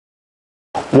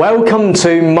Welcome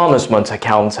to Management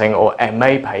Accounting or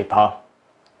MA paper.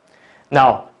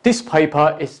 Now, this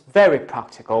paper is very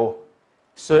practical,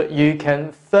 so you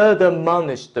can further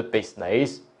manage the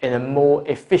business in a more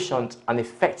efficient and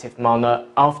effective manner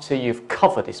after you've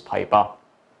covered this paper.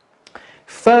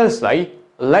 Firstly,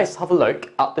 let's have a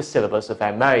look at the syllabus of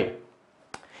MA.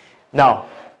 Now,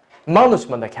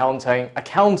 management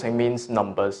accounting means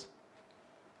numbers.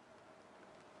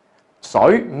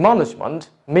 So, management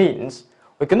means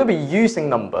we're going to be using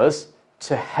numbers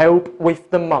to help with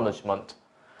the management.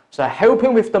 So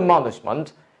helping with the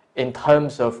management in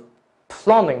terms of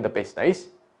planning the business,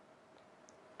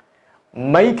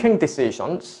 making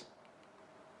decisions,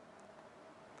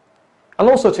 and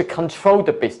also to control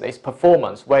the business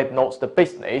performance, whether or not the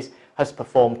business has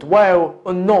performed well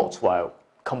or not well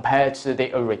compared to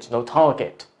the original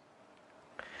target.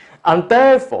 And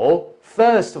therefore,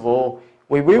 first of all,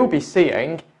 we will be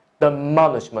seeing the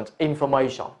management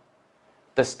information.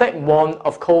 The step one,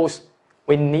 of course,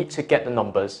 we need to get the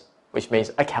numbers, which means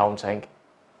accounting.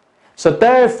 So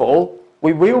therefore,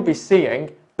 we will be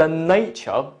seeing the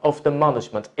nature of the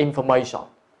management information.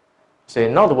 So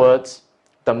in other words,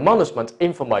 the management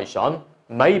information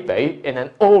may be in an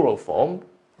oral form,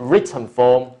 written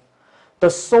form. The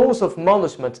source of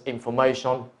management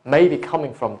information may be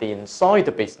coming from the inside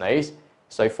the business.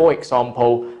 So for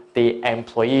example, the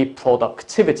employee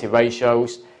productivity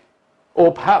ratios,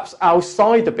 or perhaps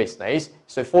outside the business,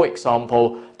 so for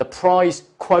example, the price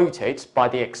quoted by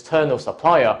the external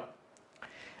supplier.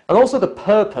 And also the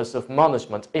purpose of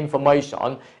management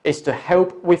information is to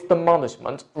help with the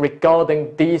management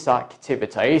regarding these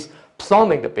activities,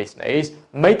 planning the business,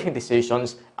 making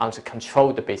decisions, and to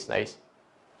control the business.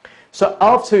 So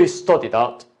after we study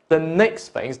that, the next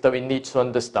things that we need to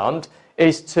understand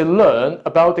is to learn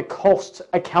about the cost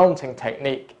accounting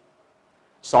technique.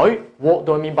 So, what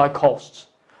do I mean by costs?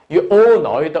 You all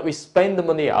know that we spend the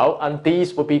money out and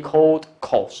these will be called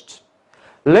costs.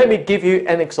 Let me give you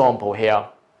an example here.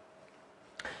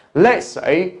 Let's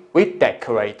say we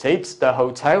decorated the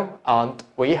hotel and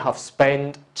we have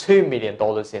spent $2 million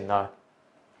in there.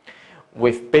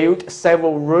 We've built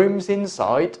several rooms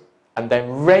inside and then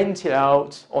rent it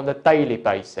out on a daily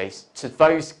basis to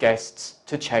those guests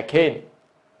to check in.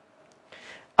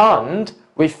 And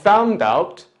we found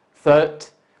out that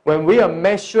when we are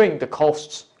measuring the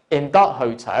costs in that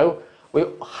hotel, we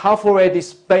have already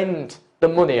spent the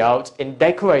money out in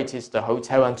decorating the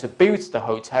hotel and to build the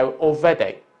hotel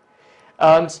already.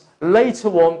 And later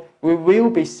on, we will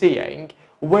be seeing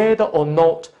whether or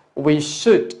not we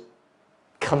should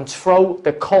control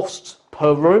the costs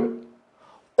per room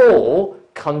or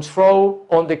control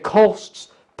on the costs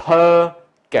per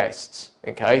guests,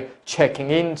 okay,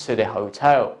 checking into the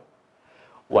hotel.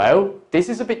 Well, this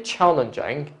is a bit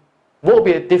challenging. What will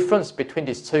be the difference between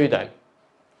these two then?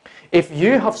 If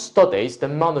you have studied the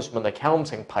management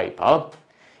accounting paper,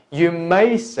 you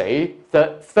may see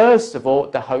that first of all,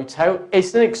 the hotel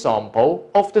is an example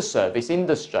of the service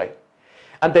industry.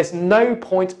 And there's no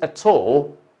point at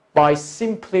all by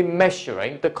simply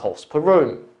measuring the cost per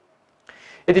room.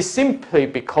 It is simply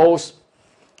because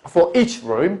for each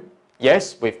room,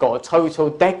 yes, we've got a total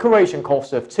decoration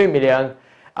cost of 2 million,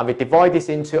 and we divide this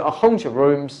into 100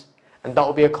 rooms, and that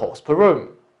will be a cost per room.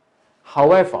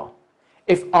 However,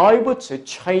 if I were to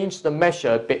change the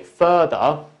measure a bit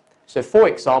further, so for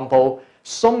example,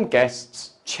 some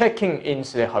guests checking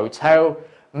into the hotel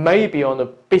may be on a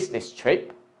business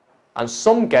trip, and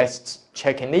some guests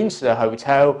checking into the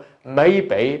hotel may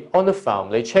be on a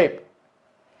family trip.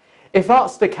 If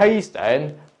that's the case,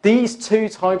 then these two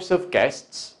types of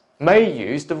guests may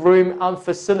use the room and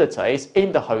facilities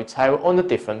in the hotel on a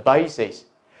different basis.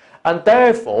 And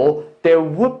therefore, there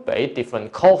would be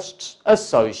different costs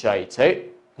associated,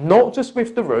 not just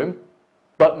with the room,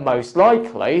 but most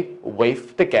likely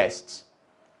with the guests.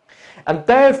 And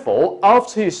therefore,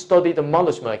 after you study the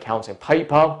management accounting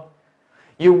paper,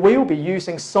 you will be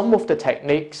using some of the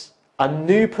techniques, a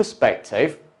new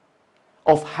perspective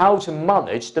of how to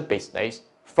manage the business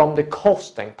from the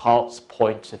costing part's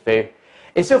point of view.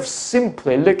 Instead of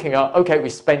simply looking at, okay, we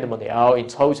spend the money out in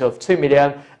total of 2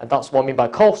 million, and that's what I mean by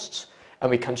costs,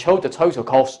 and we control the total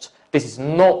cost. This is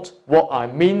not what I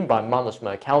mean by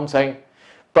management accounting.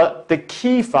 But the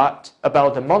key fact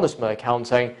about the management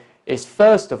accounting is,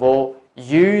 first of all,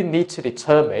 you need to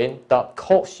determine that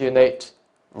cost unit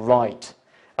right.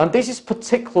 And this is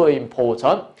particularly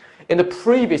important. In the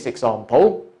previous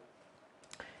example,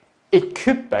 it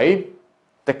could be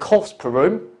the cost per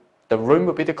room. The room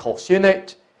would be the cost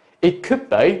unit. It could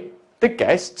be the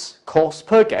guests, cost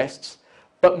per guests,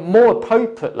 but more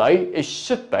appropriately, it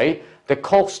should be the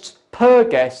cost per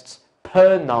guests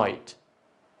per night.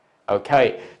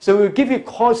 Okay, so we'll give you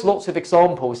quite lots of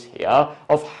examples here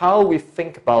of how we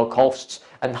think about costs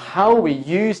and how we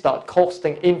use that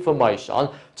costing information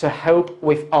to help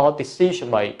with our decision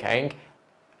making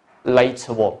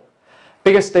later on.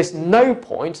 Because there's no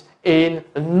point in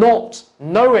not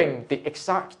knowing the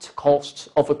exact costs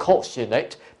of a cost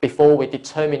unit before we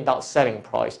determine that selling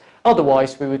price.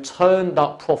 Otherwise, we will turn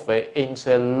that profit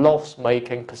into a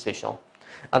loss-making position.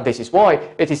 And this is why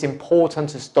it is important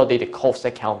to study the cost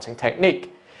accounting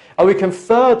technique. And we can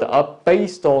further,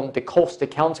 based on the cost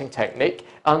accounting technique,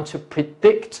 and to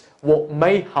predict what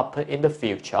may happen in the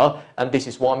future. And this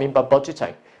is what I mean by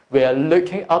budgeting. We are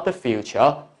looking at the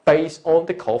future based on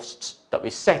the costs that we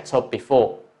set up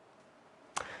before.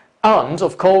 And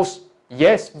of course,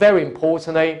 yes, very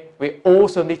importantly, we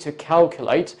also need to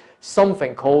calculate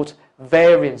something called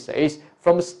variances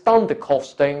from the standard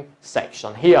costing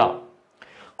section here.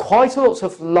 Quite a lot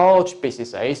of large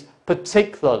businesses,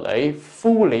 particularly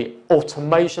fully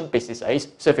automation businesses,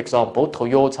 so for example,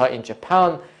 Toyota in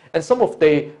Japan, and some of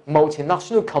the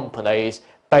multinational companies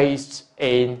based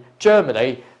in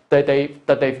Germany, that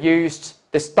they've used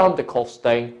the standard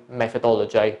costing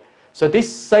methodology. So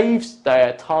this saves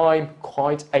their time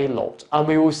quite a lot, and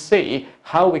we will see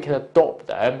how we can adopt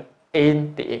them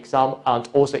in the exam and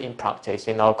also in practice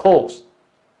in our course.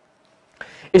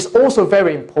 It's also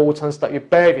very important that you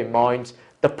bear in mind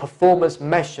the performance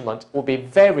measurement will be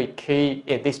very key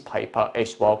in this paper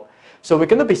as well. So we're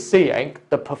going to be seeing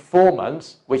the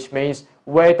performance, which means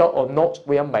whether or not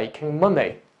we are making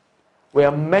money. We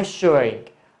are measuring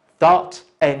that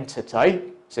entity,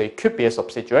 so it could be a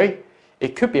subsidiary,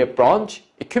 it could be a branch,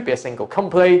 it could be a single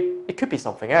company, it could be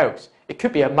something else, it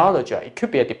could be a manager, it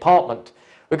could be a department.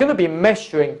 We're going to be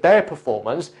measuring their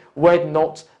performance whether or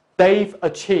not they've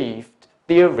achieved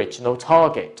the original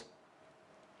target.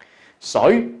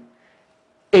 So,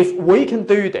 if we can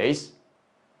do this,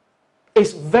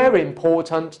 it's very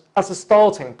important as a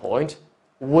starting point,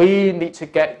 we need to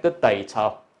get the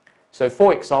data. So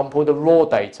for example, the raw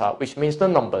data, which means the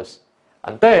numbers.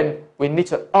 And then we need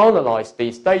to analyze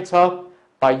these data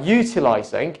by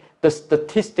utilizing the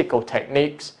statistical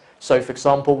techniques. So for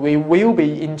example, we will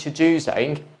be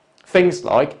introducing things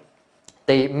like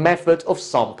the method of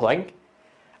sampling,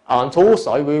 and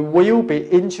also we will be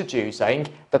introducing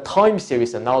the time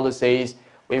series analysis,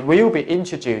 we will be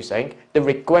introducing the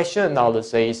regression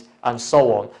analysis, and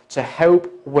so on, to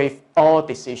help with our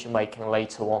decision making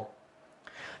later on.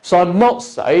 So I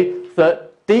must say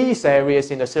that these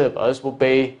areas in the syllabus will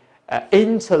be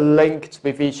interlinked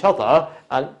with each other,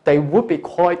 and they would be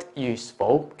quite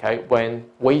useful, okay, when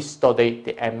we study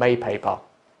the MA paper.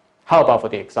 How about for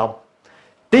the exam?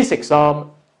 This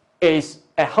exam is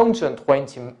a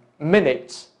 120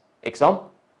 minutes exam,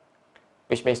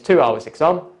 which means 2 hours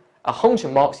exam,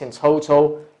 100 marks in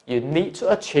total. You need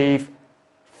to achieve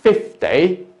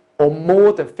 50 or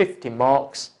more than 50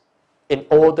 marks in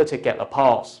order to get a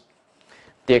pass.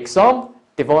 The exam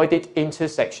divided into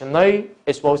section A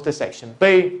as well as the section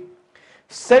B.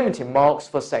 70 marks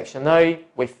for section A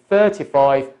with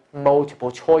 35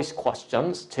 multiple choice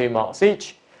questions, 2 marks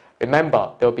each.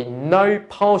 Remember, there will be no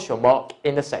partial mark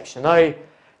in the section A.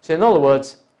 So in other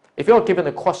words, if you're given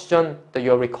a question that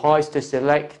you're required to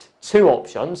select 2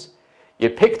 options, you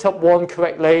picked up one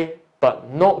correctly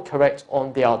but not correct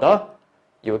on the other,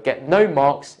 you will get no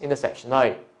marks in the section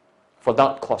A for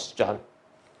that question.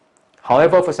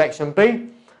 However, for section B,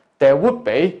 there would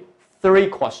be 3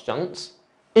 questions,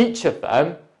 each of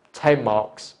them 10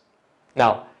 marks.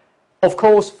 Now, of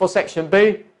course, for section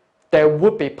B, there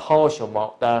would be partial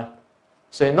mark there.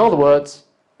 So in other words,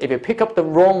 if you pick up the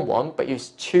wrong one, but you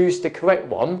choose the correct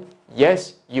one,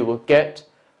 yes, you will get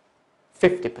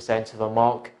 50% of a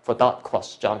mark for that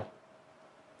question.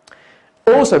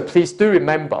 Also, please do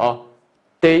remember,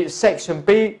 the section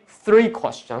B 3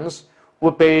 questions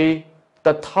would be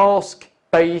the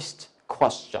task-based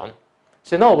question.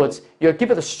 So in other words, you're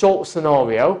given a short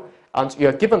scenario, and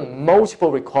you're given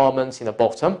multiple requirements in the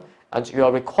bottom, and you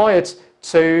are required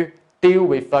to deal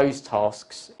with those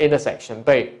tasks in the section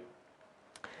B.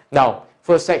 Now,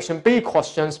 for section B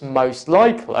questions, most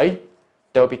likely,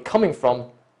 they'll be coming from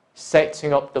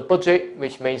setting up the budget,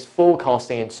 which means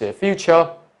forecasting into the future,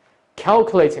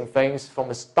 calculating things from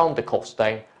a standard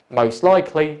costing, most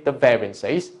likely the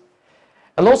variances,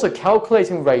 and also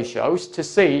calculating ratios to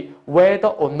see whether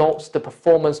or not the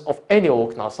performance of any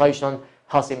organization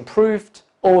has improved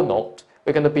or not.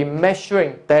 We're going to be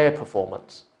measuring their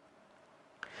performance.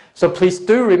 So please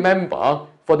do remember,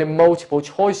 for the multiple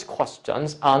choice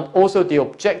questions and also the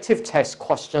objective test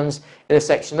questions in the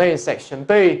section A and section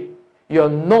B, you're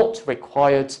not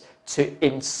required to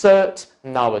insert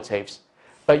narratives.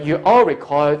 But you are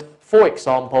required, for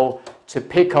example, to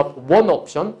pick up one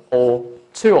option or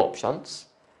two options,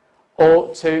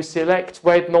 or to select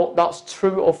whether or not that's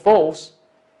true or false,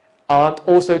 and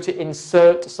also to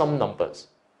insert some numbers.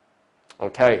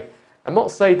 Okay, I'm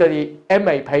not saying that the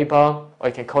MA paper, or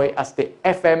you can call it as the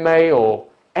FMA or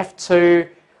F2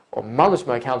 or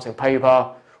management accounting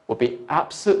paper, will be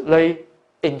absolutely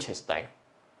interesting.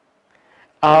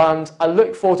 And I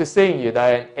look forward to seeing you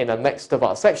then in the next of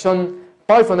our section.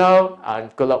 Bye for now,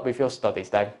 and good luck with your studies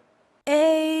then.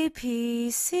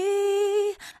 APC,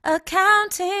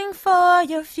 accounting for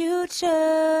your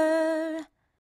future.